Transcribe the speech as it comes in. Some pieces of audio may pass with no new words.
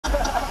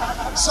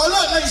So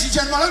look, ladies and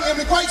gentlemen, I hope you're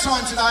having a great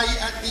time today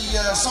at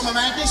the Summer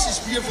Madness,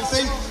 this beautiful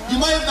thing. You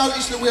may have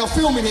noticed that we are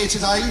filming here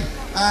today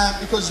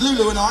because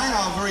Lulu and I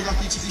are very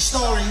lucky to be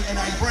starring in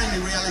a brand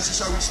new reality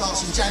show which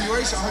starts in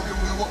January, so I hope you're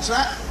all going to watch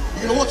that.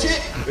 You're going to watch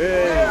it?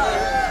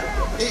 Yeah.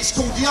 It's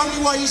called The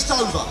Only Way Is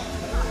Dover.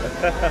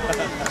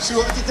 See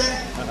what I did there?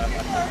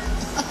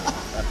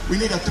 We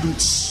need a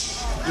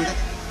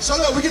So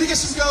look, we're going to get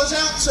some girls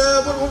out.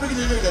 What are we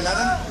going to do then,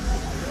 Alan?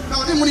 No,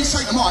 I didn't want you to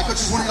take the mic, I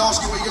just wanted to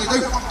ask you what you're going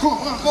to do.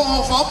 Come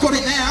on, I've got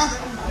it now.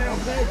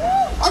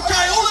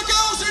 Okay, all the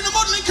girls in the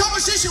modelling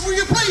competition, will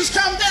you please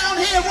come down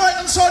here right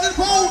on the side of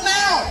the pool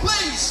now?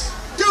 Please,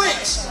 do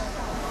it.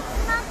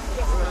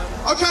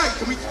 Okay,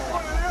 can we...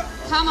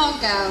 Come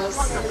on, girls,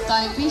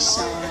 don't be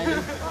shy.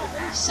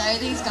 Show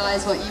these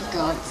guys what you've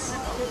got.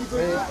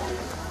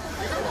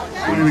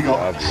 What have we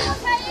got?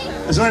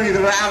 Is there any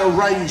that are out of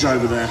range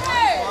over there?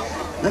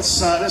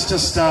 Let's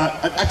just,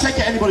 I take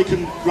it anybody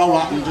can roll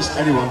up and just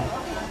anyone.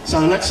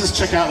 So let's just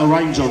check out the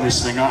range on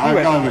this thing. I'll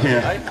go over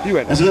here.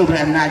 There's a little bit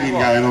of nagging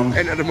going on.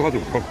 Enter the model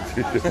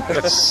competition.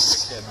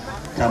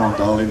 Come on,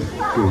 darling.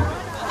 Good.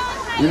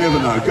 You never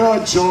know. Go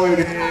and join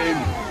in.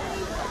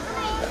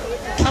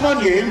 Come on,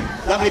 you.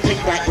 Lovely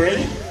pink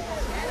blackberry.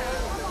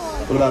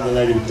 What about the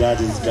lady with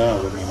Daddy's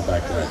garland in the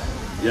back there?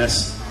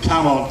 Yes.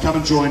 Come on, come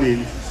and join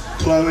in.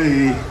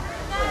 Chloe.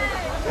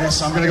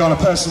 Yes, I'm going to go on a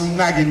personal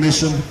nagging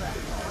mission.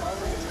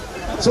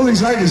 So all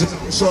these ladies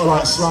are sort of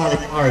like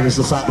slightly worried as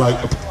the fat bloke.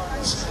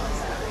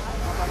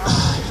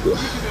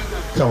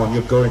 Come on,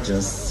 you're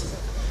gorgeous.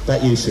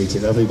 That you, sweetie,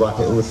 lovely, wipe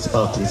it all with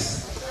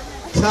sparklies.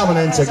 Come on,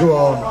 enter, go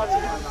on.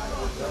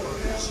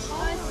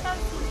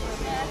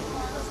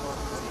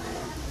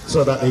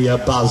 Sorry about the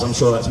buzz, I'm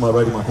sure that's my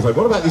radio microphone.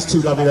 What about these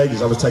two lovely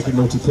ladies I was taking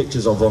naughty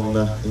pictures of on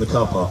in the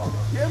car park?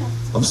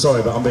 I'm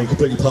sorry, but I'm being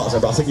completely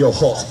partisan, but I think you're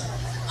hot.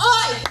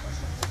 Oi!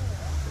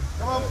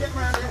 Come on, get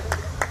round here.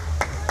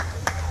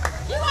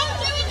 You won't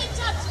do it,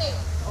 touching!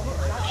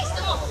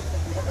 Stop!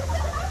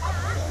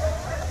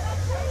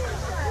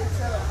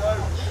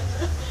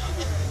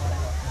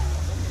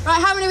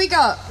 Right, how many we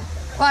got?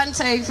 1,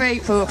 2, 3,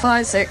 4,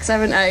 5, 6,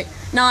 7, 8,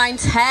 9,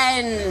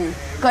 10.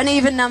 Got an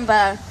even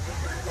number.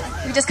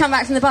 We just come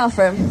back from the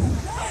bathroom.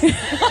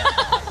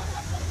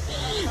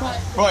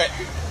 Right.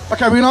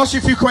 Okay, we're going to ask you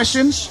a few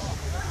questions.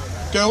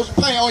 Girls,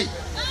 play oi.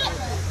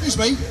 Excuse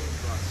me.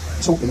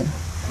 Talking then.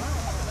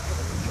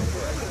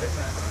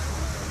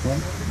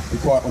 Right. Be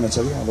quiet when I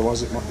tell you,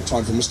 otherwise it might be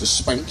time for Mr.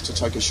 Spank to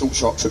take a short,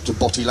 sharp trip to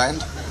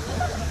Bottyland.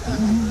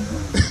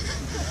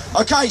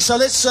 Okay, so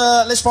let's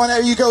find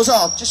out who you girls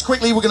are. Just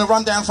quickly, we're going to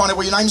run down, find out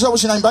what your names are.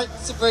 What's your name, babe?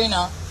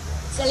 Sabrina.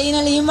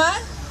 Selena Lima.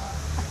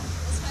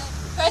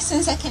 First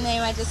and second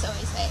name, I just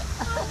always say it.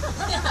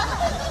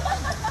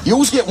 You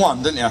always get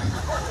one, don't you?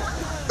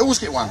 You always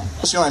get one.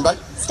 What's your name, babe?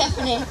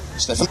 Stephanie.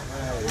 Stephanie.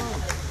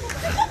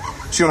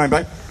 What's your name,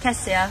 babe?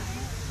 Kessia.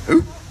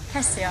 Who?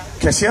 Kessia.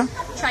 Kessia?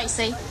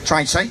 Tracy.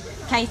 Tracy?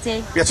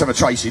 Katie. We had to have a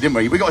Tracy, didn't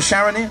we? We got a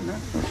Sharon here? No?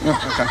 No?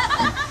 Okay.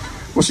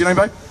 What's your name,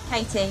 babe?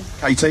 Katie.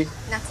 Katie?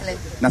 Natalie.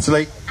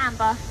 Natalie?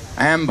 Amber.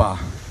 Amber.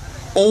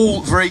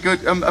 All very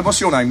good. And what's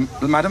your name,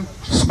 madam?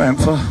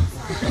 Samantha.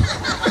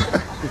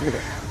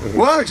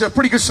 Well, it's a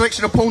pretty good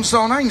selection of porn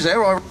star names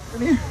there.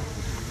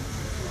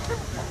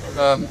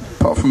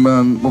 Apart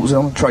from, what was it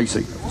on?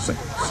 Tracy.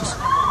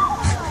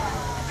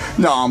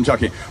 No, I'm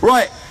joking.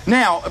 Right,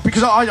 now,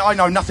 because I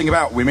know nothing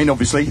about women,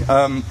 obviously,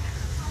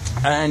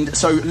 and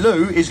so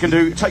Lou is going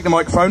to take the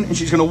microphone and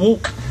she's going to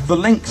walk the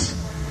length,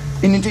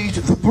 and indeed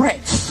the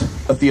breadth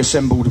of the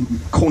assembled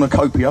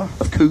cornucopia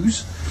of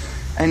coups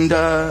and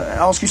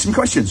ask you some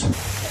questions.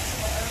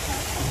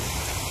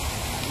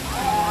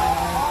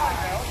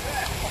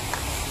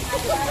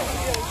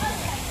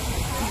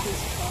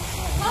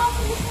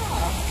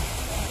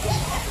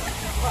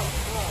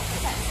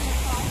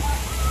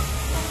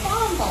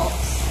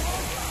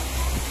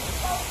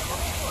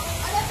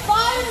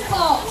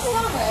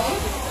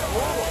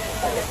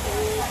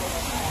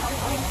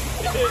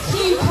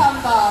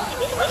 Cucumber.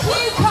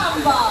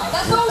 Cucumber.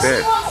 That's all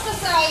she wants to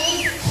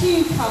say is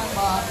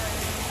cucumber.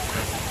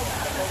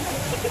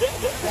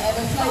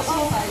 Whatever floats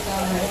your boat,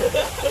 darling.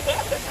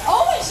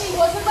 Oh, and she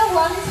wasn't the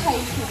one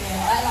taking it. I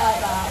like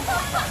that.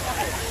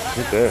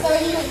 So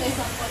are you in this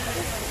one?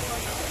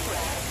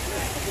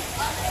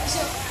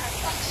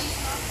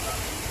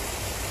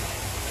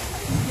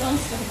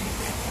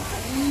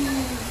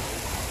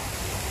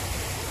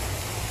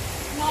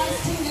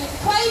 Nice tingling.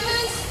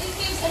 Quavers, it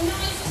gives a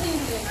nice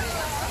tingling.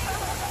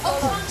 Oh,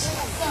 crunchy,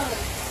 sorry.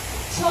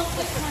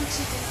 Chocolate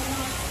crunchy gives a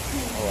nice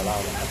tingling. Oh, allow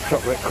them.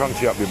 Chocolate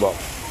crunchy up your butt.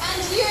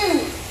 And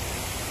you!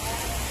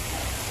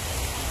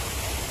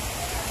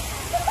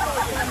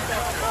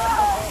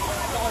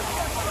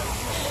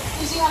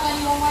 Did you have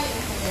anyone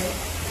waiting for you?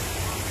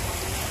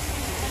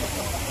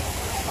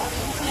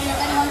 Can you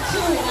have anyone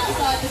queuing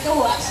outside the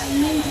door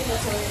actually needing the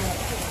toilet?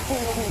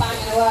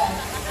 Banging away.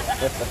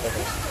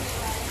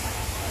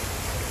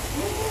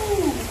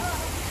 Ooh.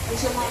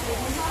 Is your mum in the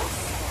house?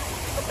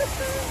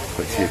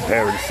 Wait till your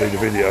parents see the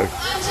video.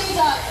 And you,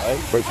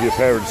 Doug. Wait till your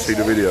parents see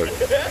the video.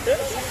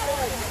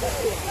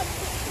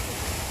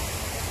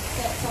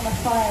 on a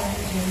fire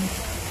engine.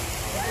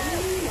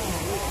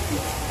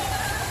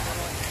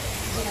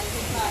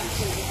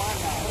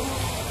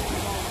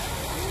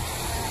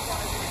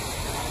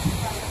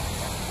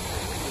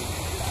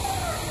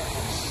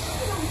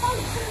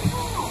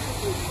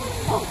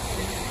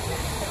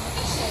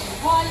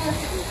 While you're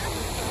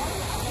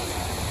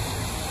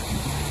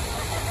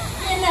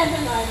you never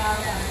know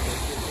nowadays.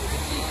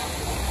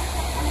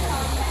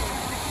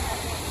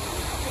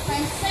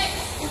 Playing sex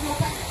with your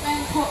best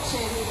friend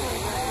watching.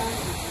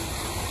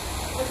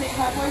 Was it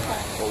her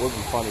boyfriend? What would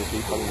be funny if he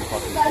fell in the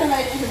fucking That would have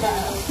made it even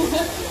better.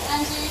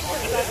 Angie?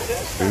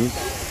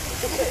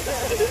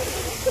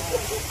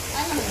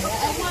 Hang on a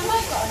minute, has my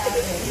mic got an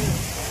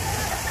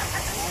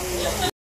Angie?